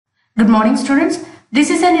Good morning, students. This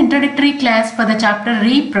is an introductory class for the chapter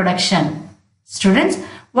reproduction. Students,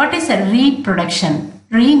 what is a reproduction?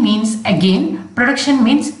 Re means again, production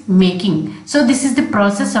means making. So this is the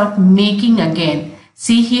process of making again.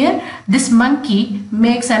 See here, this monkey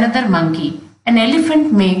makes another monkey. An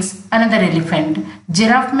elephant makes another elephant.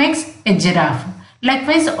 Giraffe makes a giraffe.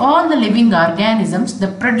 Likewise, all the living organisms,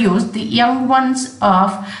 they produce the young ones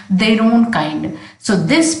of their own kind. So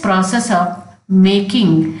this process of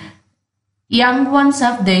making young ones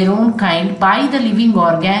of their own kind by the living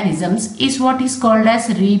organisms is what is called as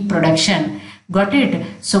reproduction. Got it?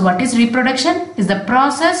 So what is reproduction? Is the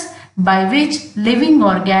process by which living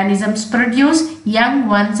organisms produce young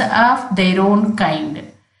ones of their own kind.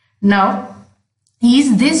 Now,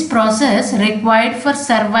 is this process required for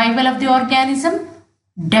survival of the organism?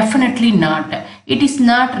 Definitely not. It is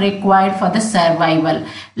not required for the survival.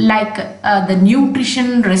 Like the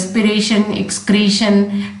nutrition, respiration, excretion,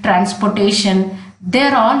 transportation, they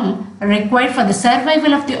are all required for the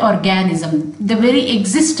survival of the organism, the very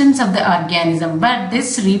existence of the organism. But this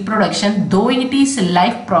reproduction, though it is a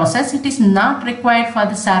life process, it is not required for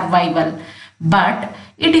the survival, but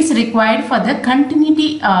it is required for the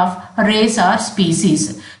continuity of race or species.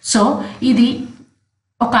 So, ఇది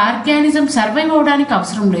ఒక organism survive అవడానికి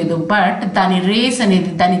అవసరం లేదు, but దాని race అనేది,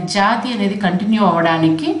 దాని జాతి అనేది కంటిన్యూ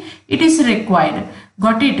అవడానికి it is required.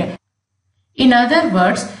 Got it? In other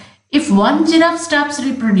words, if one giraffe stops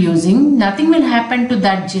reproducing, nothing will happen to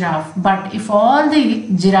that giraffe. But if all the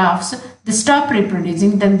giraffes they stop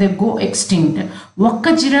reproducing, then they go extinct.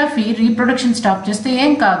 ఒక్క giraffe reproduction stop చేస్తే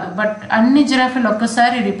ఏం కాదు, but అన్ని జిరాఫీలు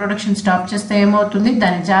ఒక్కసారి reproduction stop చేస్తే ఏమవుతుంది,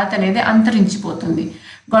 దాని జాతి అనేది అంతరించిపోతుంది.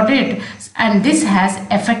 Got it? And this has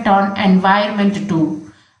effect on environment too.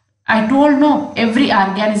 I told no, every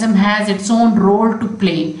organism has its own role to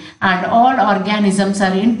play, and all organisms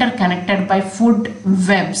are interconnected by food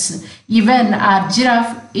webs. Even our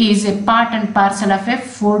giraffe is a part and parcel of a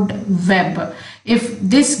food web. If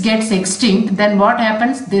this gets extinct, then what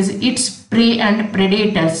happens? Its prey and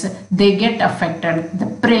predators, they get affected. The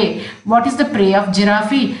prey, what is the prey of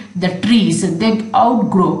giraffe? The trees, they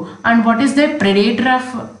outgrow. And what is the predator of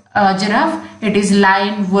giraffe? It is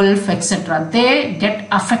lion, wolf, etc. They get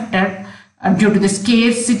affected due to the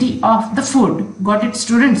scarcity of the food. Got it,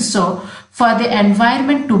 students? So for the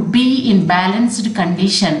environment to be in balanced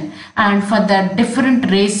condition and for the different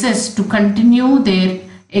races to continue their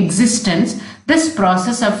existence, this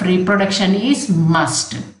process of reproduction is must.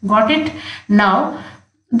 Got it? Now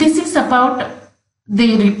this is about the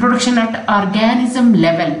reproduction at organism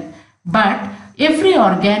level, but every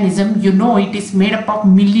organism, you know, it is made up of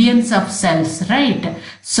millions of cells, right?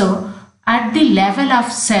 So at the level of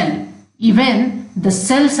cell, even the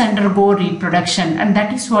cells undergo reproduction, and that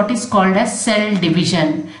is what is called as cell division,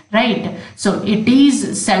 right? So it is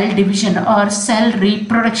cell division or cell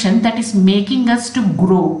reproduction that is making us to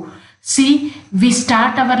grow. See, we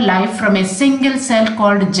start our life from a single cell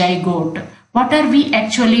called zygote. What are we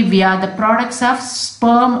actually? We are the products of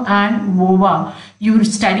sperm and ova. You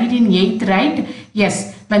studied in 8th, right? Yes,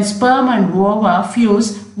 when sperm and ova fuse,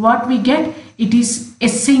 what we get? It is a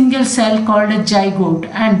single cell called a zygote,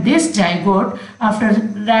 and this zygote, after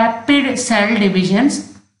rapid cell divisions,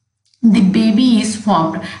 the baby is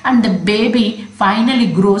formed, and the baby finally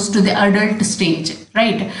grows to the adult stage,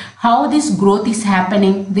 right? How this growth is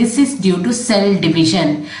happening? This is due to cell division.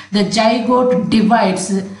 The zygote divides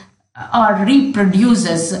or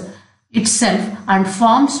reproduces itself and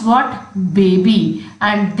forms what? Baby.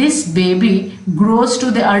 And this baby grows to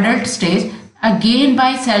the adult stage again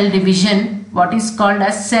by cell division, what is called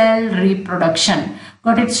as cell reproduction.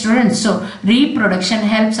 Got it, students? So reproduction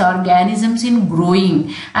helps organisms in growing,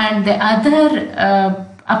 and the other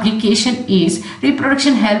application is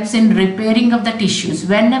reproduction helps in repairing of the tissues.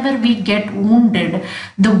 Whenever we get wounded,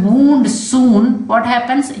 the wound soon, what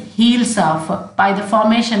happens? Heals off by the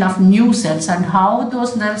formation of new cells. And how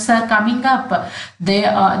those cells are coming up?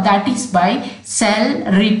 That is by cell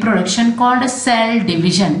reproduction called cell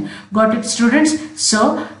division. Got it, students? So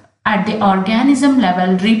at the organism level,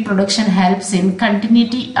 reproduction helps in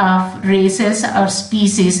continuity of races or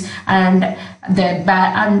species, and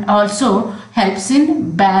also helps in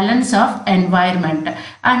balance of environment.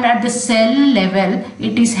 And at the cell level,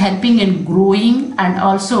 it is helping in growing and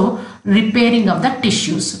also repairing of the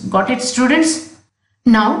tissues. Got it, students?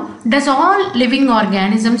 Now, does all living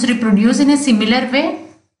organisms reproduce in a similar way?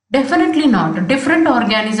 Definitely not. Different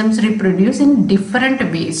organisms reproduce in different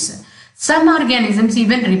ways. Some organisms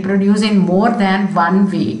even reproduce in more than one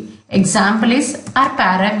way. Example is our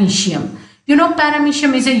paramecium. You know,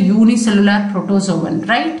 paramecium is a unicellular protozoan,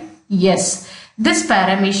 right? Yes. This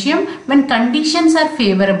paramecium, when conditions are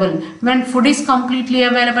favorable, when food is completely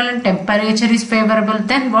available and temperature is favorable,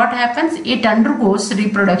 then what happens? It undergoes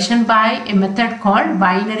reproduction by a method called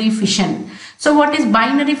binary fission. So what is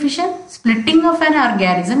binary fission? Splitting of an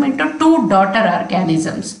organism into two daughter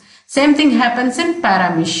organisms. Same thing happens in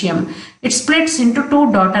paramecium. It splits into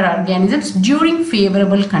two daughter organisms during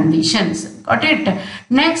favorable conditions. Got it?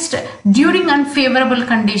 Next, during unfavorable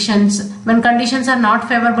conditions, when conditions are not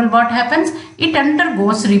favorable, what happens? It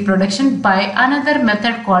undergoes reproduction by another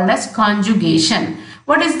method called as conjugation.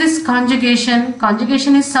 What is this conjugation?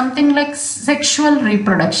 Conjugation is something like sexual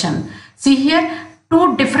reproduction. See here,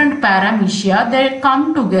 two different paramecia, they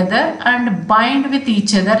come together and bind with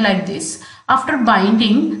each other like this. After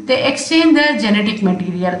binding, they exchange their genetic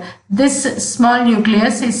material. This small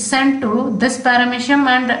nucleus is sent to this paramecium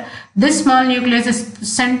and this small nucleus is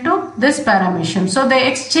sent to this paramecium. So they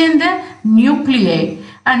exchange the nuclei,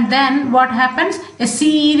 and then what happens? A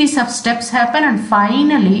series of steps happen, and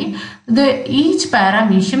finally each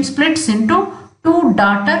paramecium splits into two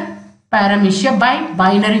daughter paramecia by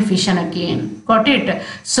binary fission again. Got it?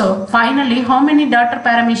 So finally, how many daughter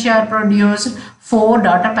paramecia are produced? 4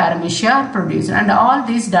 daughter paramecia are produced, and all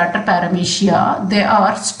these daughter paramecia, they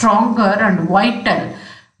are stronger and vital,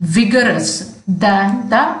 vigorous than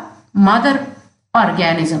the mother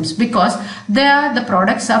organisms because they are the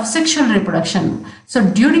products of sexual reproduction. So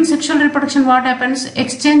during sexual reproduction, what happens?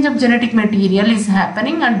 Exchange of genetic material is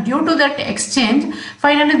happening, and due to that exchange,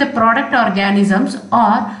 finally the product organisms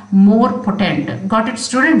are more potent. Got it,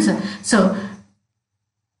 students? So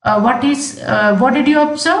what did you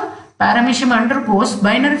observe? Paramecium undergoes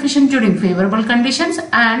binary fission during favorable conditions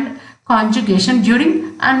and conjugation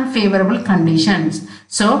during unfavorable conditions.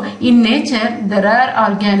 So in nature, there are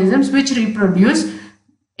organisms which reproduce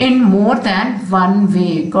in more than one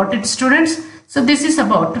way. Got it, students? So this is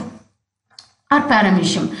about our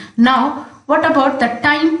paramecium. Now, what about the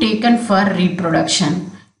time taken for reproduction?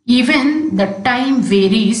 Even the time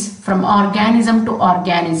varies from organism to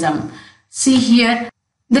organism. See here,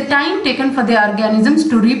 the time taken for the organisms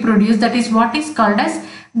to reproduce, that is what is called as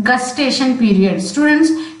gestation period. Students,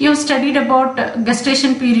 you have studied about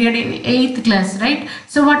gestation period in 8th class, right?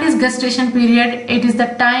 So what is gestation period? It is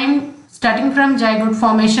the time starting from zygote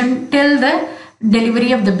formation till the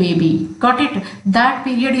delivery of the baby. Got it? That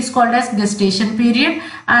period is called as gestation period,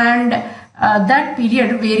 and that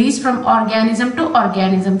period varies from organism to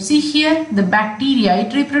organism. See here, the bacteria,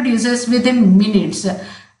 it reproduces within minutes.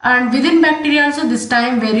 And within bacteria also this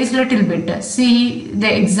time varies little bit. See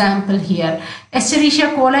the example here.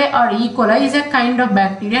 Escherichia coli or E. coli is a kind of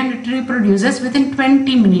bacteria and it reproduces within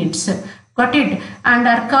 20 minutes. Got it? And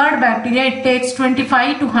our curd bacteria, it takes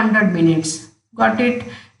 25 to 100 minutes. Got it?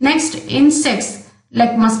 Next, insects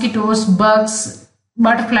like mosquitoes, bugs,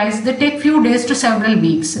 butterflies, they take few days to several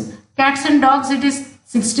weeks. Cats and dogs, it is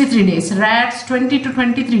 63 days. Rats, 20 to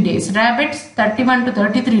 23 days. Rabbits, 31 to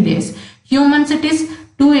 33 days. Humans, it is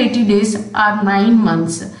 280 days or 9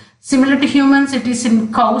 months. Similar to humans, it is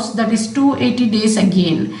in cows, that is 280 days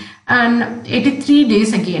again, and 83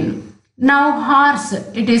 days again. Now horse,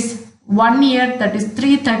 it is 1 year, that is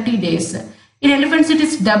 330 days. In elephants, it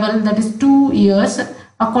is double, that is 2 years,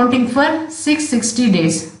 accounting for 660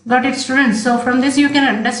 days. Got it, students? So from this you can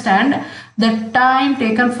understand the time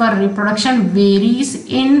taken for reproduction varies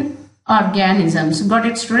in organisms. Got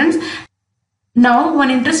it, students? Now, one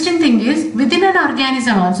interesting thing is, within an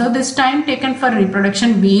organism also, this time taken for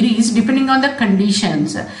reproduction varies depending on the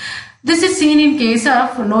conditions. This is seen in case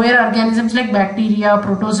of lower organisms like bacteria,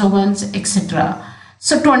 protozoans, etc.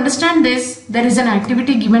 So, to understand this, there is an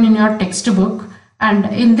activity given in your textbook, and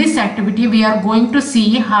in this activity, we are going to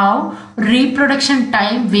see how reproduction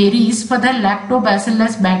time varies for the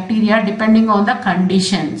Lactobacillus bacteria depending on the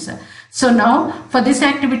conditions. So, now, for this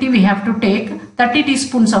activity, we have to take 30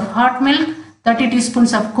 teaspoons of hot milk, 30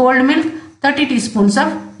 teaspoons of cold milk, 30 teaspoons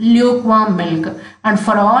of lukewarm milk, and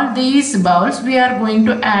for all these bowls we are going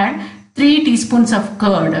to add 3 teaspoons of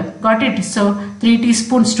curd. Got it? So 3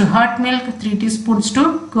 teaspoons to hot milk, 3 teaspoons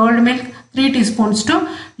to cold milk, 3 teaspoons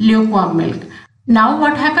to lukewarm milk. Now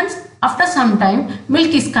what happens? After some time,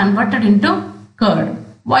 milk is converted into curd.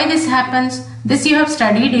 Why this happens? This you have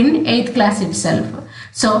studied in 8th class itself.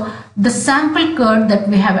 So the sample curd that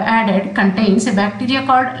we have added contains a bacteria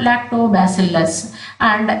called Lactobacillus,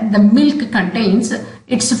 and the milk contains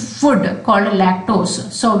its food called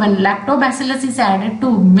lactose. So when Lactobacillus is added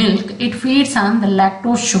to milk, it feeds on the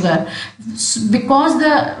lactose sugar. Because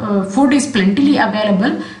the food is plentifully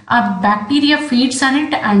available, a bacteria feeds on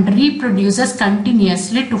it and reproduces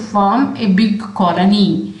continuously to form a big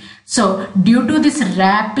colony. So due to this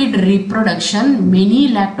rapid reproduction, many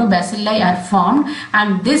lactobacilli are formed,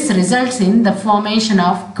 and this results in the formation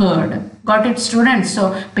of curd. Got it, students?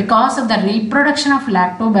 So because of the reproduction of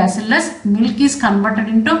lactobacillus, milk is converted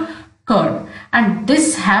into curd, and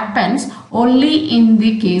this happens only in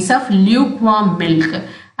the case of lukewarm milk.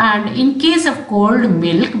 And in case of cold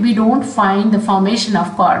milk, we don't find the formation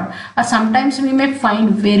of curd, or sometimes we may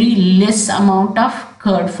find very less amount of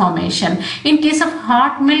curd formation. In case of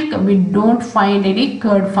hot milk, we don't find any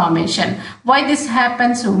curd formation. Why this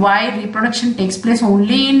happens? Why reproduction takes place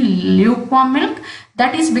only in lukewarm milk?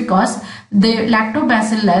 That is because the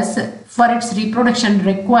lactobacillus for its reproduction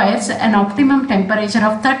requires an optimum temperature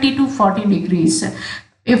of 30 to 40 degrees.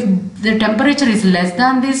 If the temperature is less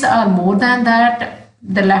than this or more than that,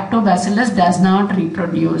 the lactobacillus does not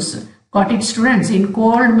reproduce. Got it, students? In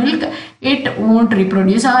cold milk, it won't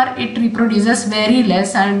reproduce, or it reproduces very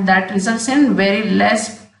less, and that results in very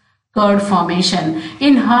less curd formation.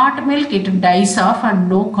 In hot milk, it dies off and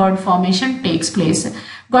no curd formation takes place.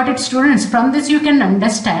 Got it, students? From this you can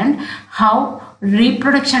understand how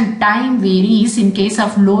reproduction time varies in case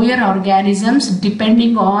of lower organisms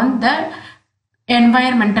depending on the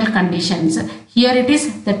environmental conditions. Here it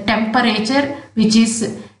is the temperature which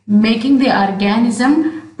is making the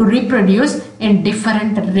organism to reproduce in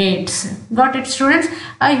different rates. Got it, students?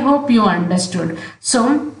 I hope you understood.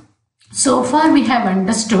 So far we have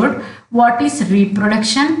understood what is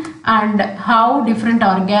reproduction and how different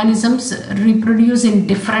organisms reproduce in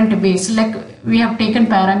different ways. Like we have taken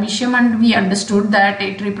paramecium and we understood that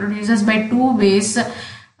it reproduces by two ways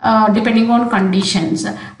depending on conditions,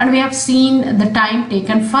 and we have seen the time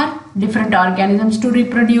taken for different organisms to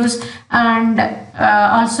reproduce, and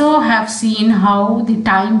also have seen how the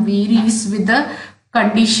time varies with the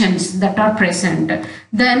conditions that are present.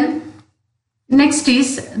 Then next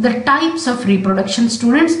is the types of reproduction,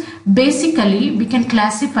 students. Basically we can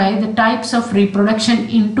classify the types of reproduction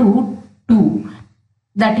into two,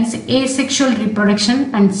 that is asexual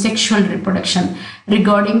reproduction and sexual reproduction.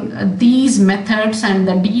 Regarding these methods and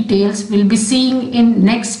the details we'll be seeing in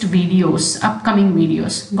next videos, upcoming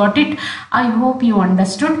videos. Got it? I hope you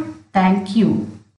understood. Thank you.